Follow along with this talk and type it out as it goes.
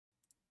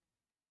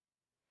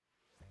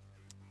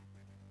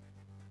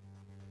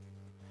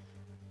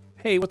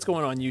Hey, what's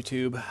going on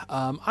YouTube?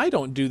 I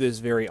don't do this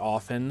very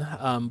often,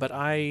 but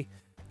I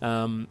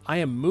am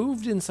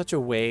moved in such a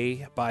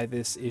way by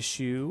this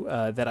issue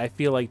that I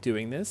feel like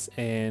doing this,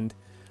 and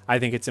I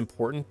think it's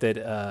important that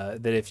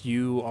that if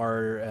you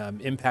are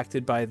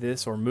impacted by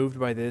this or moved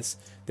by this,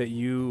 that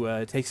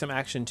you take some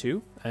action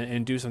too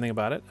and do something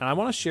about it. And I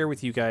want to share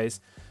with you guys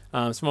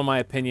some of my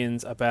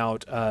opinions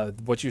about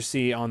what you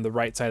see on the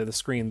right side of the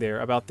screen there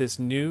about this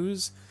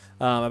news.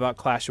 About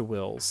Clash of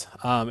Wills.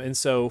 And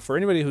so for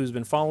anybody who's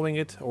been following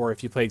it, or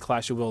if you played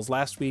Clash of Wills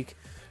last week,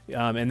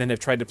 and then have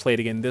tried to play it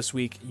again this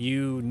week,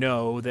 you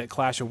know that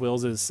Clash of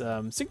Wills is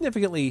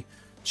significantly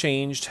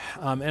changed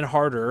and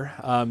harder,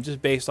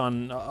 just based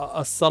on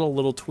a subtle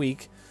little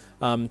tweak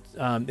in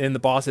the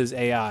boss's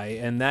AI.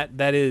 And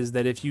that is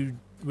that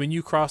when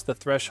you cross the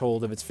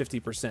threshold of its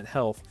 50%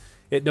 health,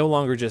 it no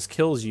longer just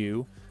kills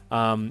you.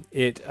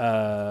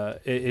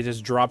 It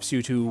just drops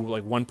you to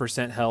like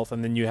 1% health,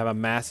 and then you have a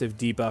massive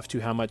debuff to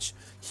how much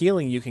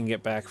healing you can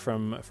get back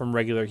from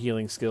regular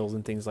healing skills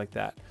and things like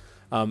that.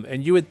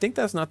 And you would think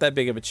that's not that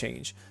big of a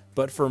change,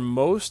 but for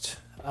most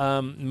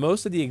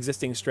of the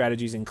existing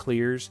strategies and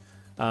clears,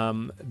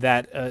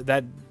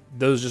 that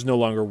those just no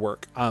longer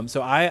work.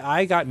 So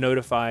I got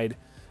notified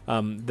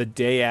the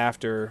day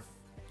after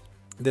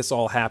this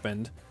all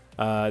happened.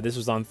 This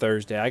was on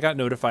Thursday. I got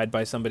notified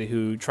by somebody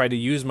who tried to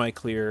use my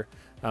clear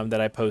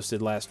that I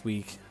posted last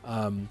week,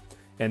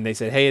 and they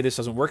said, hey, this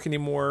doesn't work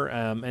anymore,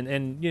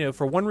 and you know,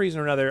 for one reason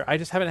or another, I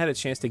just haven't had a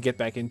chance to get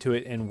back into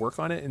it and work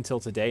on it until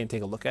today and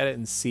take a look at it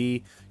and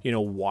see, you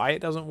know, why it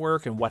doesn't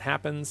work and what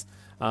happens.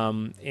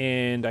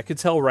 And I could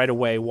tell right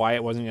away why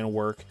it wasn't going to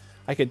work.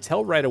 I could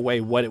tell right away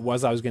what it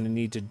was I was going to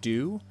need to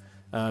do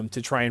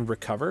to try and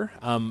recover,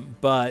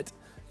 but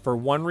for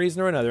one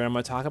reason or another, and I'm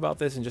going to talk about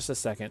this in just a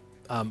second,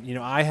 you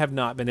know, I have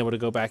not been able to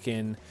go back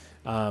in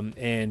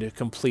and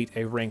complete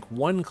a rank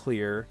 1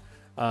 clear,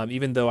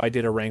 even though I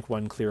did a rank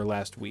 1 clear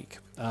last week.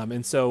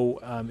 And so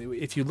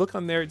if you look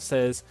on there, it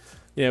says,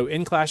 you know,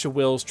 in Clash of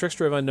Wills,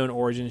 Trickster of Unknown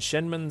Origin,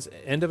 Shenmun's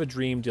End of a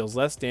Dream deals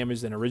less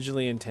damage than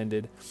originally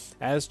intended,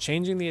 as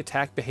changing the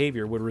attack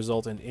behavior would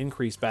result in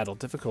increased battle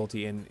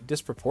difficulty and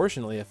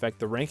disproportionately affect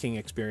the ranking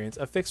experience.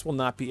 A fix will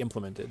not be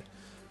implemented.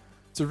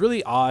 It's a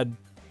really odd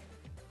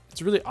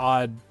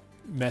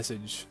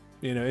message.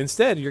 You know,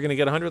 instead you're going to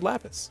get 100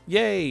 lapis,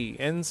 yay,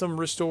 and some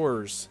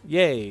restores,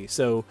 yay.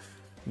 So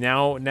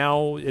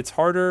now it's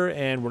harder,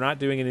 and we're not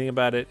doing anything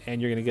about it,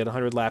 and you're going to get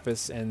 100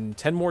 lapis and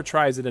 10 more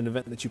tries at an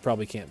event that you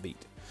probably can't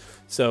beat.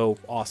 So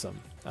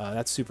awesome.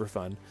 That's super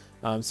fun.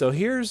 So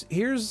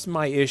here's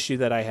my issue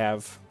that I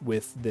have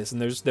with this, and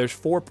there's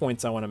 4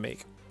 points I want to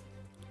make.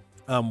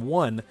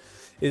 One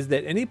is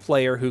that any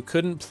player who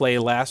couldn't play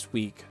last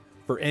week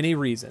for any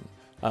reason,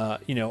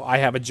 you know, I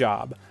have a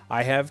job,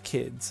 I have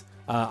kids,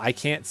 I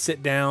can't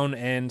sit down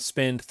and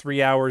spend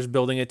 3 hours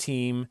building a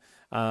team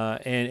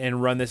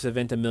and run this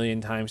event a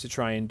million times to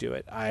try and do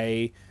it.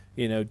 I,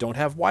 you know, don't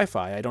have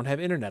Wi-Fi. I don't have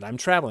internet. I'm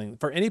traveling.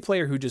 For any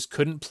player who just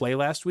couldn't play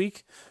last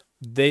week,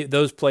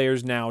 those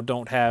players now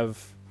don't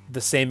have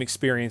the same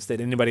experience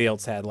that anybody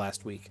else had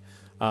last week.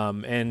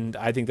 And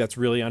I think that's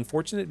really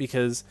unfortunate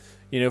because,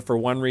 you know, for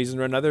one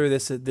reason or another,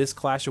 this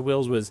Clash of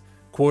Wills was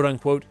quote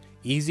unquote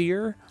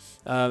easier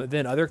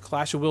than other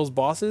Clash of Wills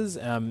bosses,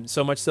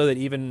 so much so that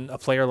even a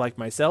player like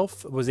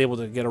myself was able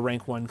to get a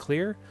rank 1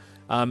 clear.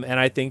 And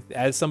I think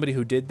as somebody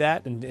who did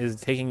that and is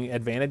taking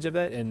advantage of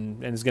that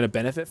and is going to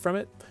benefit from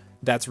it,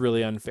 that's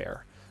really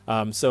unfair.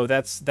 So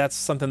that's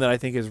something that I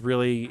think is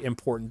really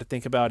important to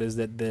think about, is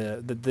that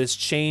this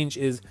change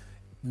is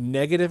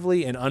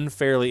negatively and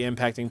unfairly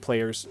impacting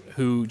players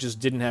who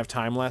just didn't have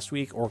time last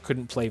week or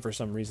couldn't play for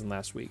some reason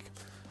last week.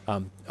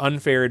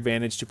 Unfair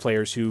advantage to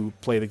players who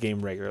play the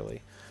game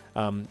regularly.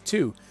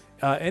 Two,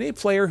 any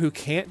player who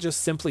can't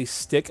just simply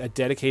stick a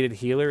dedicated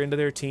healer into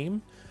their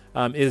team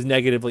is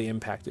negatively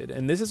impacted.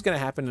 And this is going to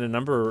happen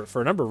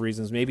for a number of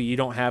reasons. Maybe you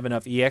don't have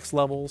enough EX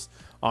levels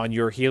on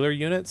your healer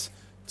units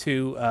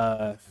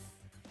to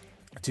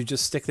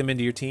just stick them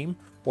into your team.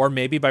 Or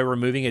maybe by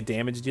removing a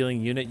damage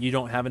dealing unit, you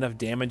don't have enough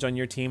damage on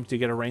your team to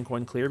get a rank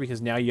 1 clear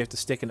because now you have to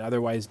stick an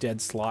otherwise dead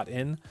slot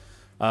in.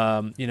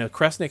 You know,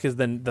 Kresnik is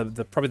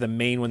probably the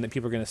main one that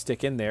people are going to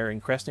stick in there,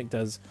 and Kresnik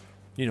does,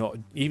 you know,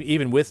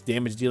 even with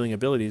damage dealing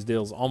abilities,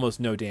 deals almost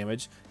no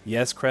damage.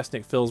 Yes,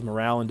 Kresnik fills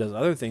morale and does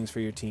other things for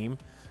your team,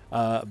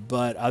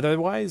 but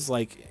otherwise,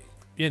 like,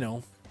 you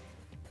know,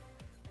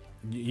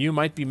 you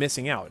might be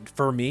missing out.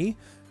 For me,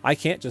 I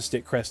can't just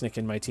stick Kresnik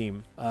in my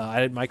team.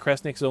 My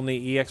Kresnik's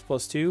only EX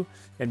 +2,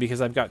 and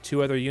because I've got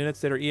 2 other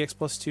units that are EX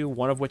 +2,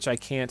 one of which I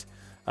can't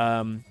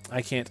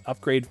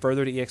upgrade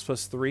further to EX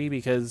 +3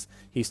 because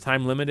he's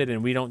time limited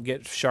and we don't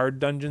get shard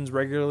dungeons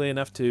regularly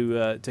enough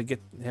to get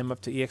him up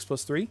to EX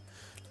 +3.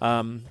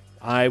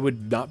 I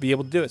would not be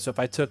able to do it. So if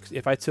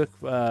I took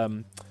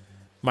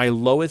my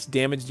lowest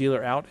damage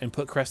dealer out and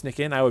put Kresnik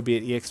in, I would be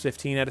at EX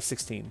 15 out of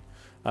 16.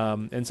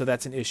 And so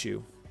that's an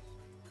issue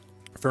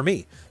for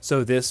me.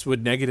 So this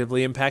would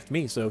negatively impact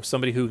me. So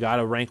somebody who got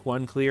a rank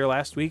 1 clear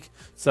last week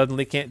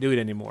suddenly can't do it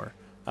anymore.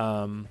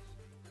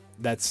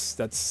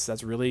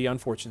 That's really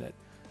unfortunate.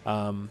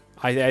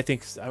 I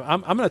think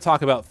I'm going to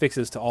talk about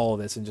fixes to all of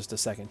this in just a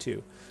second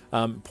too.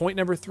 Point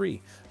number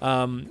 3.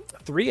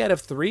 3 out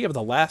of 3 of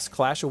the last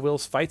Clash of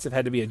Wills fights have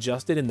had to be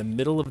adjusted in the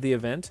middle of the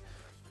event.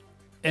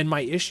 And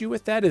my issue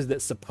with that is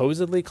that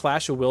supposedly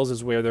Clash of Wills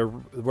is where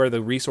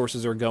the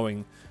resources are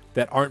going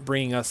that aren't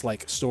bringing us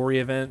like story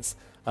events,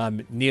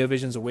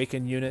 Neovision's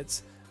Awakened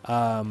units,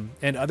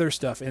 and other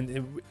stuff.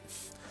 And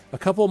a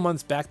couple of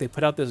months back, they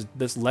put out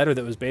this letter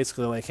that was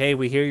basically like, hey,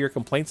 we hear your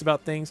complaints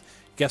about things.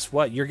 Guess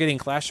what? You're getting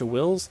Clash of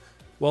Wills.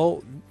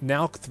 Well,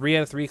 now 3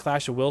 out of 3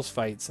 Clash of Wills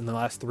fights in the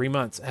last 3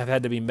 months have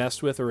had to be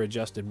messed with or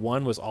adjusted.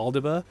 One was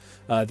Aldaba.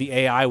 The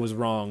AI was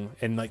wrong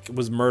and like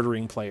was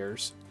murdering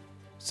players.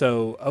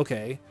 So,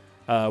 okay,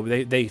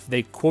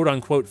 they quote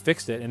unquote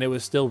fixed it, and it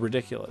was still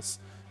ridiculous.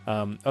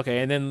 Okay,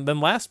 and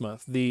then last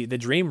month, the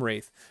Dream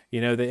Wraith,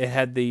 you know, it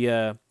had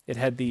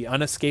the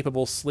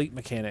unescapable sleep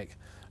mechanic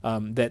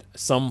that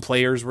some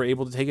players were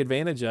able to take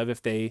advantage of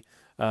if they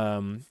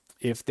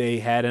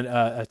had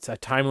a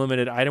time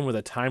limited item with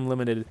a time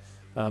limited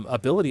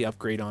ability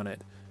upgrade on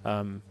it.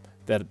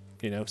 That,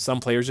 you know, some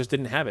players just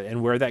didn't have it,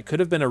 and where that could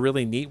have been a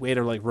really neat way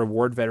to like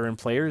reward veteran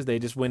players, they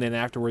just went in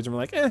afterwards and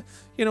were like,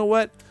 you know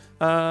what?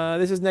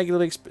 This is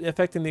negatively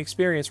affecting the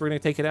experience. We're going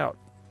to take it out.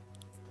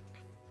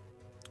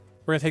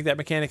 We're going to take that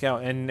mechanic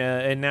out, and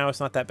now it's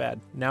not that bad.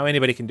 Now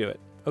anybody can do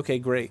it. Okay,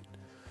 great.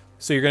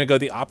 So you're going to go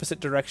the opposite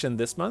direction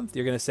this month.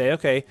 You're going to say,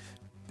 okay,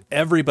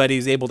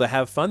 everybody's able to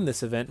have fun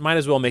this event. Might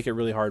as well make it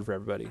really hard for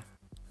everybody.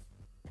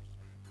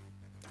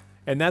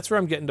 And that's where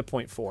I'm getting to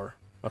point 4.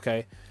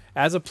 Okay,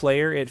 as a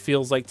player, it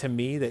feels like to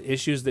me that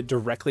issues that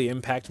directly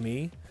impact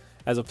me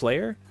as a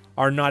player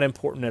are not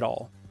important at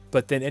all.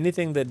 But then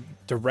anything that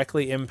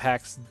directly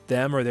impacts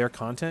them or their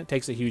content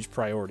takes a huge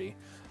priority.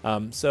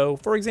 So,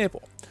 for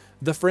example,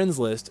 the friends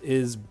list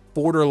is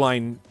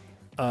borderline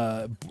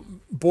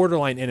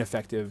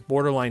ineffective,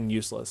 borderline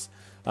useless.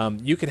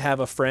 You could have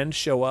a friend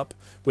show up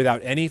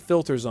without any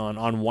filters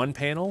on one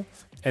panel,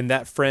 and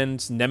that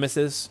friend's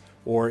nemesis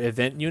or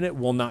event unit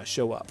will not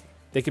show up.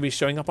 They could be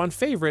showing up on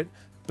favorite,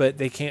 but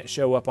they can't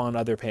show up on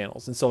other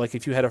panels. And so, like,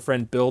 if you had a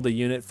friend build a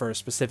unit for a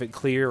specific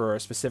clear or a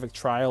specific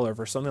trial or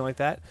for something like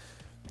that,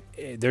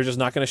 they're just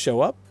not going to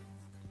show up.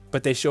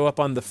 But they show up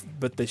on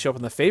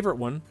the favorite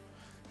one,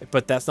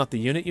 but that's not the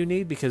unit you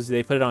need because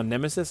they put it on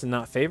nemesis and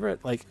not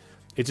favorite. Like,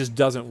 it just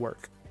doesn't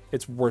work.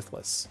 It's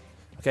worthless.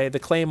 Okay, the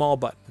claim all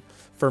button.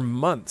 For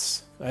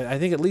months, I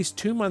think at least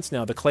 2 months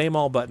now, the claim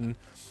all button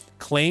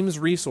claims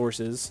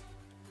resources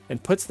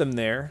and puts them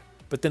there,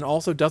 but then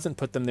also doesn't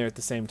put them there at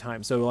the same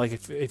time. So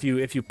like if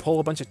you pull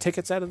a bunch of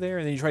tickets out of there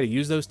and then you try to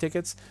use those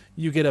tickets,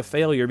 you get a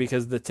failure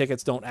because the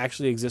tickets don't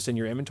actually exist in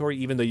your inventory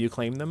even though you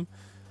claim them.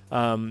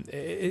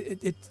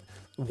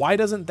 Why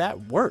doesn't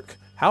that work?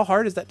 How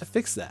hard is that to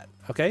fix that?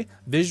 Okay,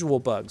 visual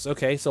bugs.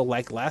 Okay, so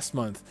like last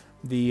month,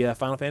 the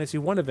Final Fantasy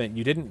 1 event,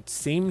 you didn't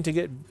seem to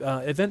get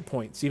event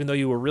points, even though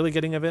you were really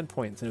getting event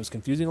points, and it was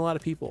confusing a lot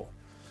of people.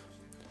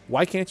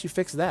 Why can't you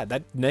fix that?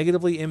 That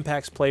negatively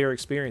impacts player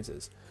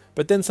experiences.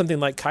 But then something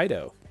like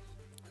Kaido,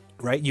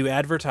 right? You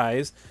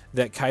advertise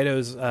that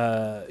Kaido's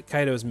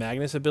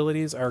Magnus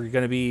abilities are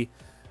going to be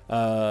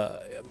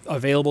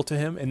available to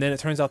him, and then it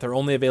turns out they're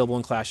only available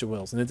in Clash of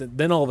Wills. And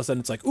then all of a sudden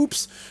it's like,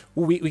 oops,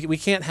 we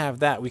can't have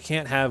that. We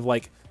can't have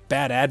like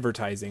bad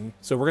advertising,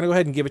 so we're going to go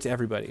ahead and give it to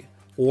everybody.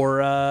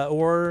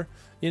 Or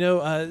you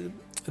know,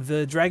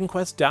 the Dragon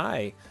Quest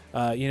Dai,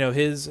 you know,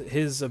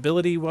 his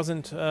ability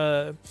wasn't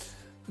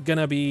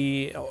gonna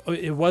be,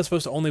 it was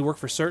supposed to only work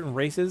for certain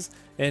races,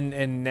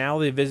 and now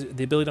the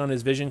ability on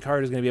his vision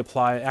card is going to be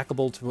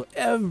applicable to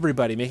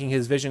everybody, making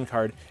his vision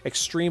card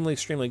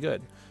extremely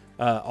good,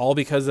 all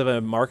because of a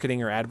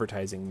marketing or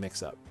advertising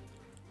mix-up.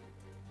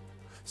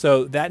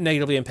 So that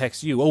negatively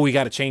impacts you. Oh, we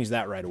got to change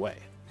that right away.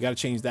 We got to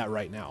change that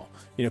right now.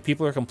 You know,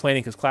 people are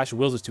complaining because Clash of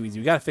Wills is too easy.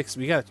 We got to fix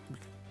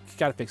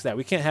that.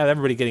 We can't have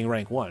everybody getting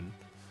rank 1.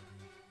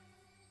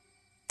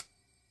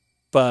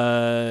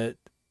 But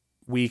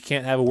we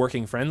can't have a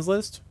working friends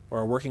list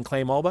or a working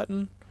claim all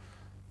button.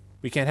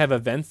 We can't have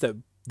events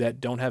that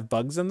don't have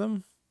bugs in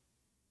them,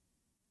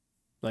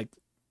 like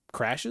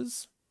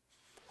crashes,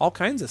 all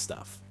kinds of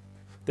stuff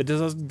that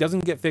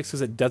doesn't get fixed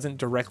because it doesn't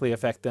directly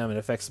affect them. It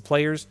affects the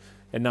players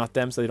and not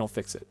them, so they don't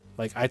fix it.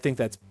 Like, I think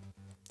that's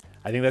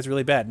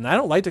really bad. And I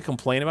don't like to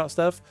complain about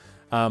stuff.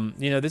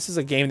 You know, this is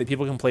a game that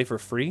people can play for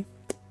free,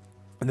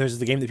 and there's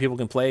the game that people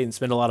can play and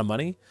spend a lot of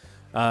money.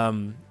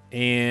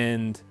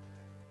 And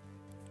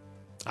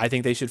I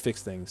think they should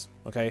fix things.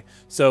 Okay,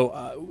 so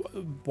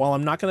while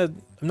I'm not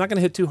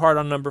gonna hit too hard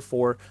on number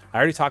 4. I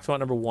already talked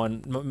about number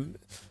 1.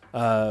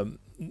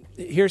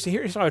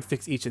 Here's how I would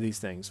fix each of these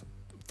things.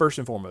 First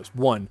and foremost,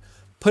 1,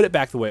 put it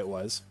back the way it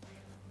was.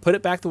 Put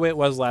it back the way it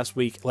was last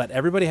week. Let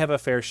everybody have a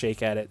fair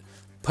shake at it.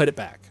 Put it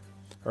back.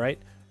 All right.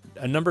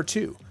 Number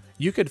 2,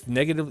 you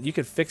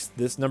could fix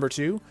this number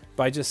 2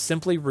 by just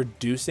simply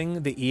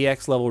reducing the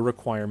EX level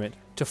requirement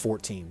to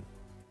 14.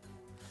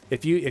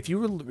 If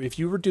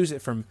you reduce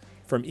it from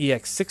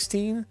EX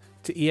 16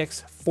 to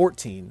EX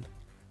 14,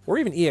 or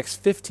even EX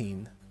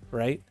 15,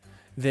 right?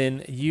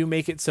 Then you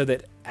make it so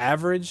that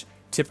average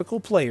typical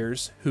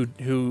players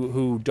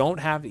who don't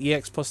have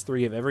EX plus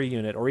 3 of every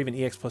unit, or even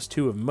EX plus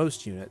 2 of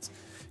most units,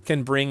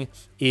 can bring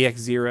EX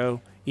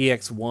 0,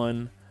 EX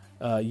 1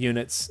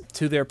 units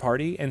to their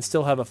party and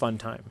still have a fun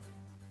time.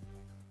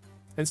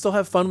 And still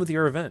have fun with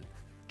your event.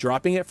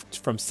 Dropping it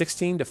from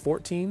 16 to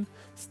 14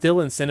 still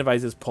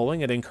incentivizes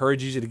pulling. It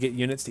encourages you to get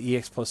units to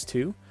EX plus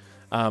 2.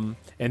 And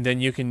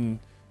then you can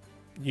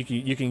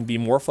be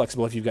more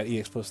flexible if you've got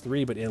EX plus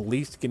 3, but at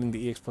least getting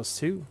the EX plus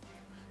 2.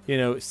 You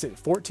know,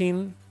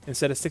 14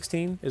 instead of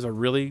 16 is a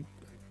really,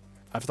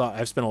 I've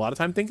spent a lot of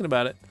time thinking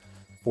about it.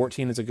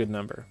 14 is a good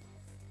number.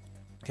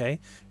 Okay.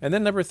 And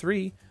then number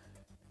 3,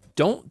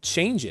 don't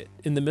change it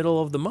in the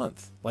middle of the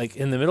month. Like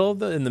in the middle of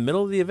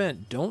the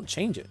event, don't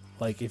change it.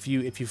 Like if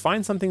you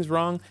find something's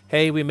wrong,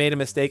 hey, we made a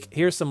mistake.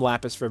 Here's some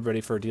lapis for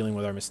everybody for dealing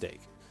with our mistake.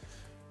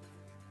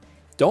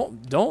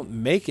 Don't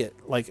make it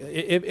like,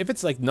 if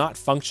it's like not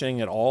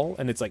functioning at all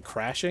and it's like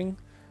crashing,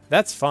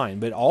 that's fine.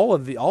 But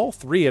all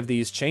 3 of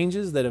these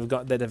changes that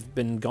have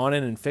been gone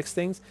in and fixed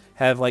things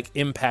have like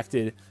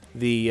impacted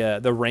the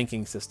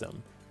ranking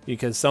system,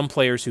 because some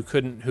players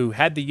who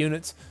had the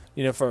units,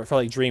 you know, for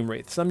like Dream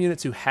Wraith, some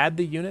units who had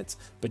the units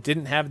but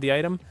didn't have the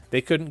item,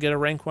 they couldn't get a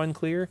rank 1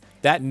 clear.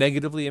 That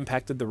negatively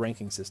impacted the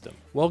ranking system.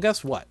 Well,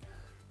 guess what?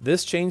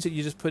 This change that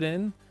you just put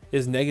in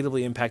is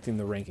negatively impacting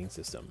the ranking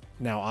system.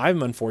 Now,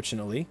 I'm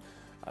unfortunately,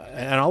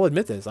 and I'll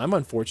admit this, I'm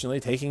unfortunately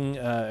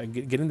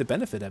getting the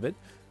benefit of it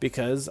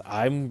because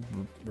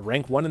I'm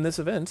rank 1 in this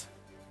event,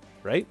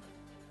 right?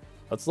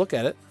 Let's look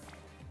at it.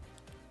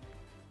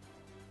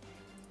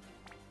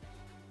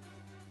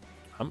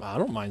 I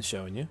don't mind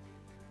showing you.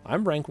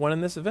 I'm rank 1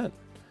 in this event.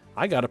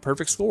 I got a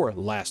perfect score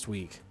last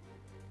week.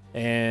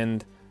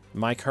 And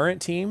my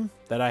current team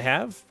that I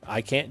have,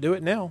 I can't do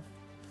it now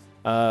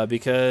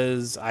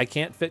because I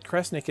can't fit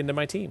Kresnik into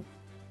my team.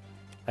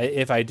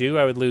 If I do,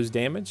 I would lose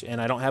damage, and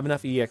I don't have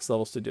enough EX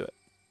levels to do it.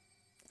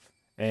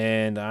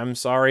 And I'm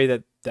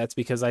sorry that's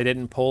because I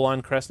didn't pull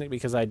on Kresnik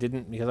because I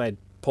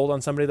pulled on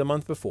somebody the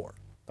month before.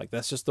 Like,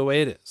 that's just the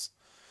way it is.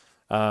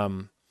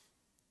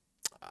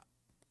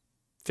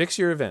 Fix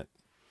your event.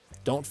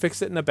 Don't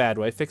fix it in a bad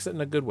way. Fix it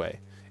in a good way.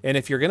 And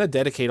if you're going to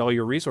dedicate all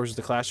your resources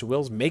to Clash of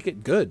Wills, make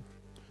it good.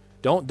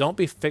 Don't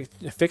be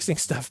fixing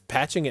stuff,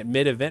 patching it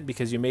mid-event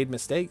because you made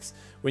mistakes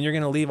when you're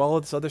going to leave all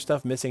of this other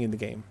stuff missing in the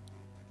game.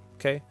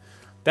 Okay?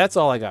 That's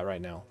all I got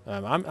right now.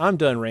 I'm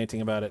done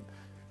ranting about it.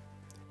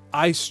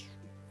 I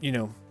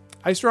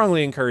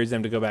strongly encourage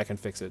them to go back and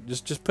fix it.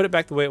 Just put it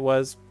back the way it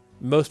was.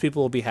 Most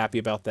people will be happy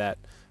about that.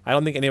 I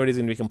don't think anybody's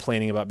going to be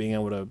complaining about being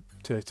able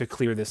to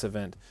clear this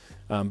event.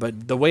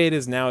 But the way it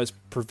is now is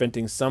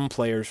preventing some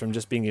players from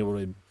just being able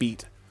to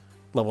beat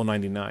level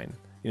 99.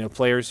 You know,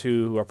 players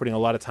who are putting a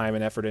lot of time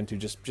and effort into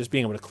just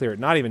being able to clear it,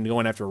 not even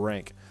going after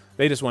rank.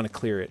 They just want to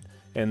clear it.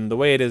 And the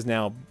way it is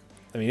now,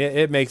 I mean,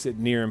 it makes it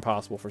near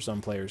impossible for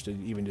some players to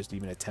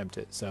even attempt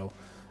it. So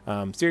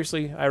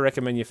seriously, I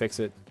recommend you fix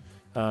it.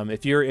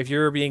 If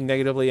you're being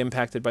negatively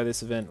impacted by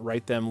this event,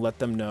 write them, let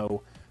them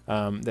know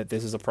that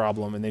this is a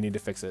problem and they need to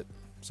fix it.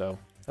 So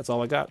that's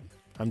all I got.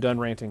 I'm done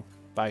ranting.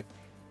 Bye.